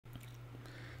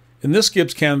In this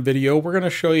GibbsCAM video, we're going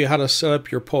to show you how to set up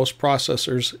your post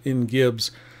processors in Gibbs.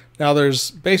 Now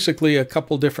there's basically a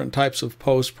couple different types of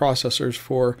post processors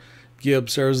for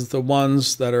Gibbs. There's the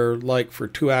ones that are like for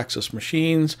 2-axis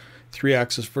machines,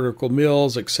 3-axis vertical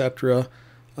mills, etc.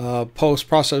 Post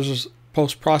processors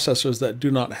that do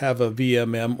not have a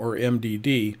VMM or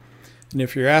MDD. And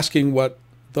if you're asking what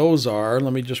those are,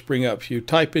 let me just bring up, if you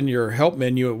type in your help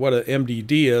menu what an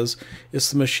MDD is,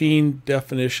 it's the machine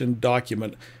definition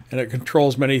document, and it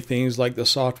controls many things like the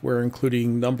software,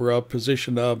 including number of,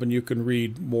 position of, and you can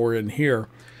read more in here.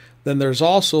 Then there's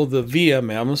also the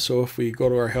VMM. So if we go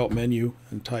to our help menu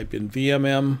and type in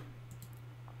VMM,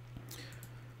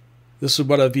 this is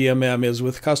what a VMM is.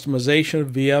 With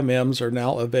customization, VMMs are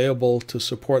now available to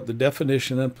support the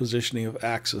definition and positioning of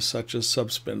axes such as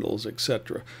subspindles,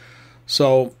 etc.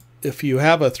 So if you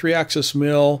have a 3-axis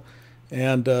mill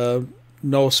and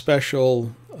no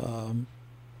special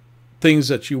things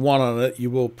that you want on it, you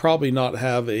will probably not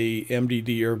have a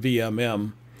MDD or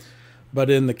VMM. But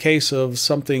in the case of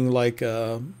something like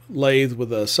a lathe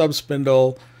with a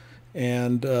subspindle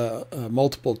and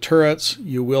multiple turrets,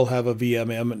 you will have a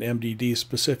VMM and MDD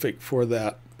specific for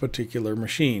that particular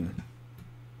machine.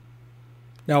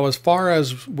 Now, as far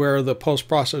as where the post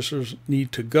processors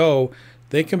need to go,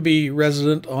 they can be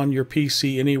resident on your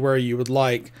PC anywhere you would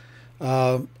like.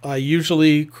 I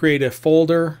usually create a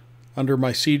folder under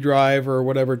my C drive or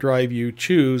whatever drive you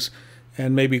choose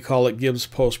and maybe call it Gibbs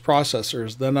Post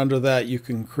Processors. Then under that you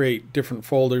can create different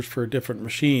folders for different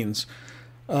machines.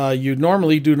 You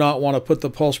normally do not want to put the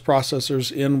post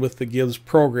processors in with the Gibbs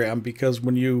program, because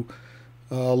when you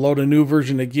load a new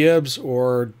version of Gibbs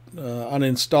or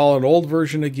uninstall an old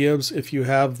version of Gibbs, if you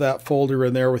have that folder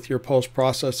in there with your post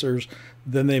processors,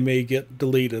 then they may get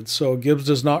deleted. So Gibbs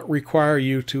does not require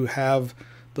you to have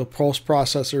the post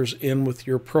processors in with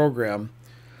your program.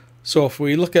 So if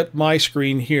we look at my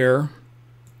screen here,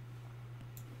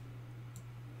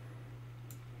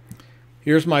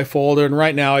 here's my folder, and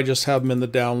right now I just have them in the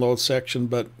download section,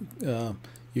 but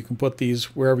you can put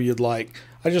these wherever you'd like.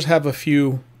 I just have a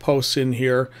few posts in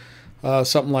here,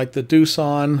 something like the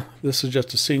Doosan. This is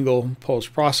just a single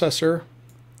post processor.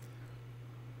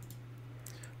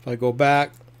 If I go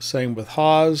back, same with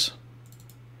Haas.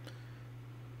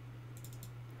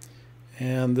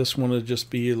 And this one would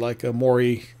just be like a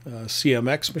Mori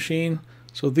CMX machine.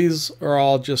 So these are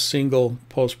all just single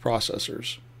post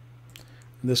processors.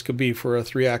 And this could be for a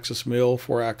 3-axis mill,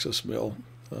 4-axis mill,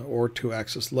 or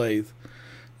 2-axis lathe.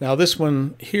 Now this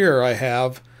one here I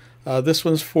have, this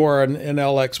one's for an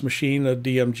NLX machine, a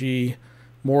DMG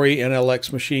Mori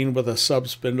NLX machine with a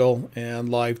subspindle and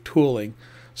live tooling.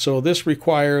 So this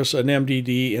requires an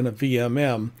MDD and a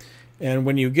VMM. And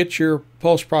when you get your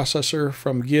post processor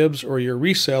from Gibbs or your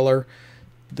reseller,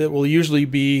 that will usually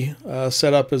be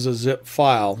set up as a zip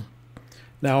file.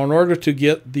 Now, in order to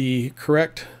get the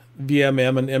correct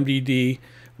VMM and MDD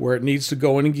where it needs to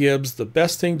go in Gibbs, the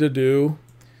best thing to do,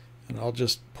 and I'll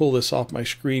just pull this off my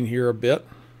screen here a bit,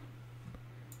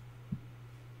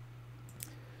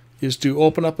 is to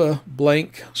open up a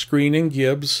blank screen in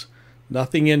Gibbs.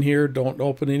 Nothing in here, don't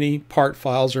open any part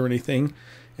files or anything,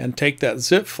 and take that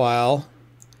zip file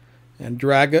and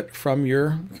drag it from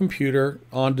your computer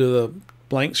onto the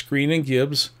blank screen in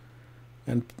Gibbs,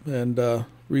 and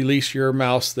release your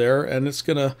mouse there, and it's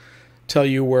going to tell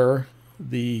you where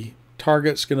the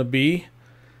target's going to be.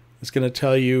 It's going to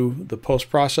tell you the post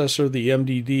processor, the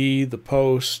MDD, the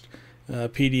post,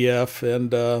 PDF,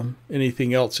 and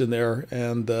anything else in there,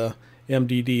 and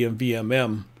MDD and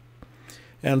VMM.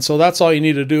 And so that's all you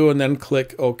need to do, and then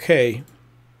click OK.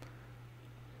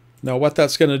 Now what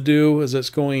that's going to do is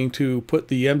it's going to put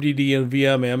the MDD and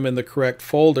VMM in the correct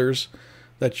folders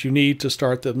that you need to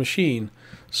start the machine.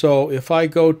 So if I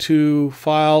go to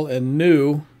File and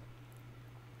New,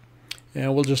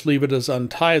 and we'll just leave it as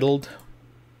untitled,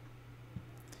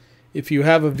 if you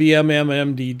have a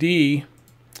VMM MDD,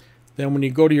 then when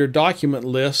you go to your document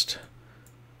list,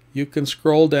 you can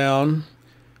scroll down.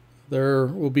 There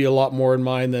will be a lot more in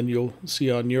mine than you'll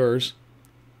see on yours.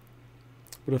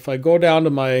 But if I go down to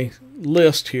my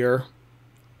list here,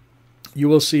 you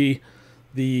will see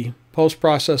the post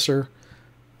processor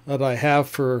that I have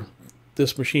for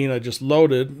this machine I just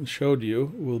loaded and showed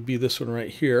you will be this one right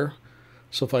here.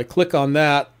 So if I click on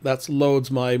that, that loads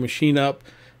my machine up,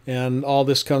 and all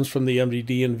this comes from the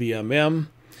MDD and VMM.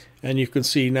 And you can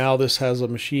see now this has a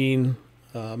machine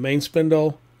main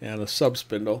spindle and a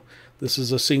subspindle. This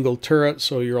is a single turret,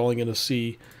 so you're only going to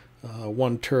see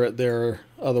one turret there.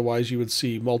 Otherwise you would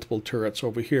see multiple turrets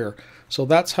over here. So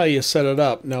that's how you set it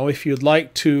up. Now if you'd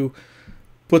like to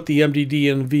put the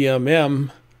MDD and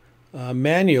VMM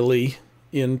manually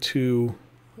into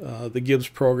the Gibbs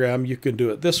program, you can do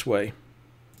it this way.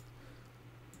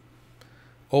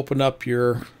 Open up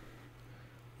your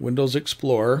Windows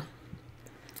Explorer,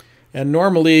 and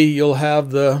normally you'll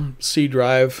have the C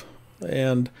drive,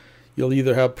 and you'll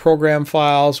either have program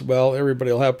files. Well,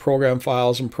 everybody will have program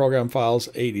files and program files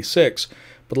 86,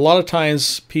 but a lot of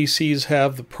times PCs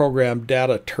have the program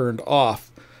data turned off.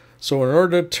 So in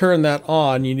order to turn that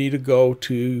on, you need to go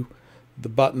to the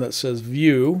button that says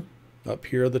View, up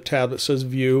here, the tab that says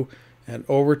View, and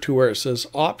over to where it says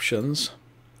Options,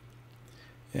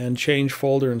 and change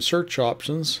folder and search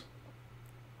options.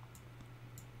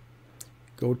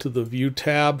 Go to the View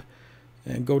tab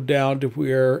and go down to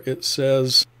where it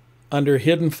says under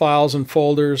Hidden Files and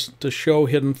Folders to show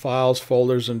hidden files,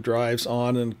 folders, and drives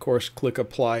on, and of course click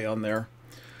Apply on there.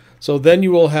 So then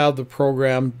you will have the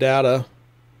program data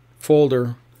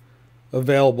folder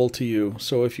available to you.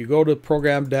 So if you go to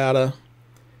Program Data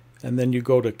and then you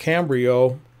go to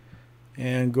Cambrio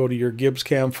and go to your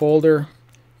GibbsCAM folder,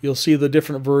 you'll see the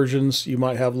different versions you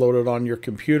might have loaded on your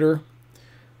computer.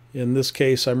 In this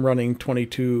case, I'm running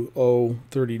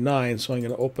 22.039, so I'm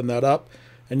going to open that up,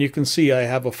 and you can see I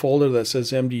have a folder that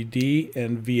says MDD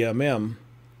and VMM.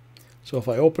 So if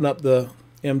I open up the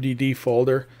MDD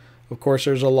folder, of course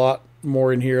there's a lot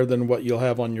more in here than what you'll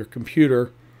have on your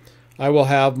computer. I will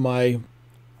have my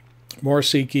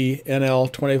Morsiki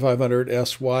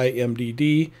NL2500SY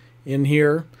MDD in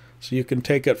here, so you can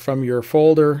take it from your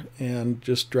folder and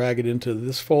just drag it into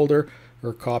this folder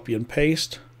or copy and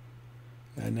paste.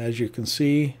 And as you can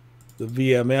see, the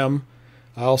VMM,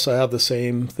 I also have the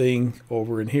same thing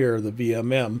over in here, the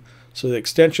VMM. So the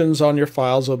extensions on your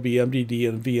files will be MDD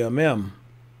and VMM.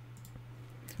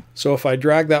 So if I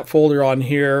drag that folder on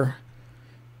here,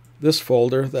 this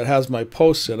folder that has my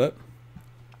posts in it,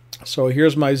 so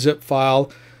here's my zip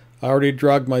file. I already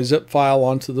dragged my zip file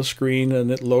onto the screen and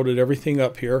it loaded everything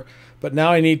up here. But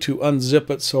now I need to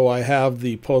unzip it so I have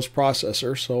the post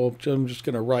processor. So I'm just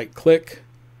going to right click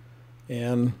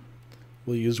and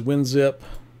we'll use WinZip.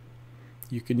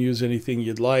 You can use anything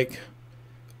you'd like.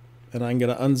 And I'm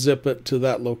going to unzip it to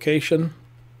that location.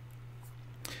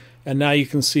 And now you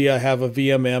can see I have a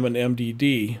VMM and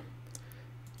MDD.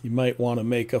 You might want to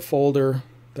make a folder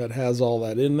that has all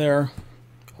that in there.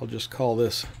 I'll just call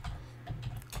this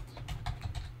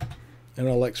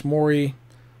NLX Mori.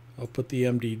 I'll put the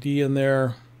MDD in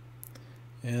there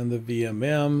and the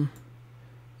VMM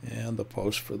and the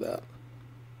post for that.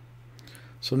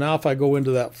 So now if I go into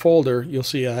that folder, you'll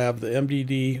see I have the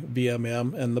MDD,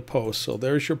 VMM, and the post. So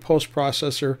there's your post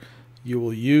processor you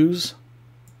will use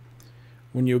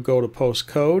when you go to post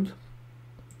code.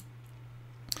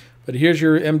 But here's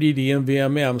your MDD and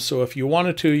VMM. So if you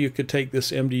wanted to, you could take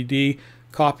this MDD,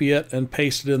 copy it, and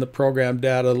paste it in the program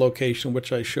data location,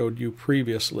 which I showed you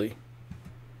previously.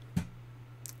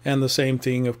 And the same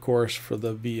thing, of course, for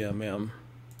the VMM.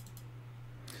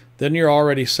 Then you're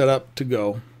already set up to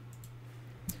go.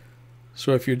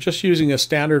 So if you're just using a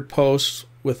standard post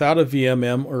without a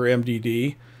VMM or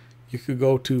MDD, you could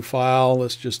go to File,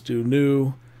 let's just do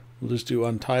New, we'll just do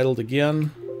Untitled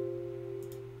again.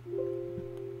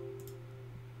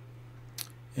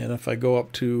 And if I go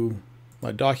up to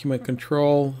my document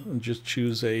control and just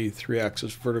choose a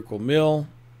 3-axis vertical mill.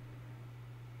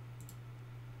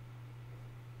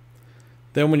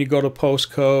 Then when you go to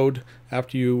post code,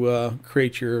 after you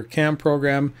create your CAM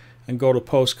program and go to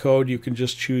post code, you can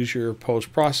just choose your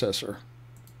post processor.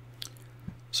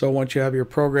 So once you have your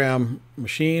program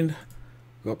machined,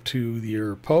 go up to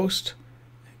your post,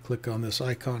 click on this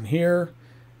icon here,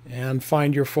 and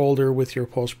find your folder with your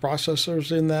post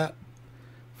processors in that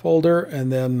folder,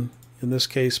 and then in this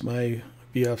case my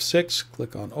BF6,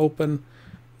 click on open.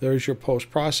 There's your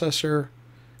post processor.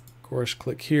 Of course,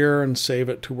 click here and save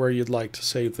it to where you'd like to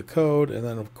save the code, and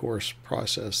then of course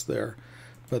process there.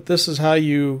 But this is how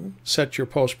you set your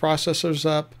post processors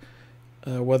up,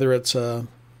 whether it's a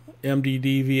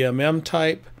MDD VMM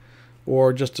type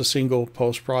or just a single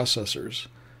post processors.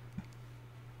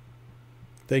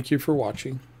 Thank you for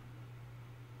watching.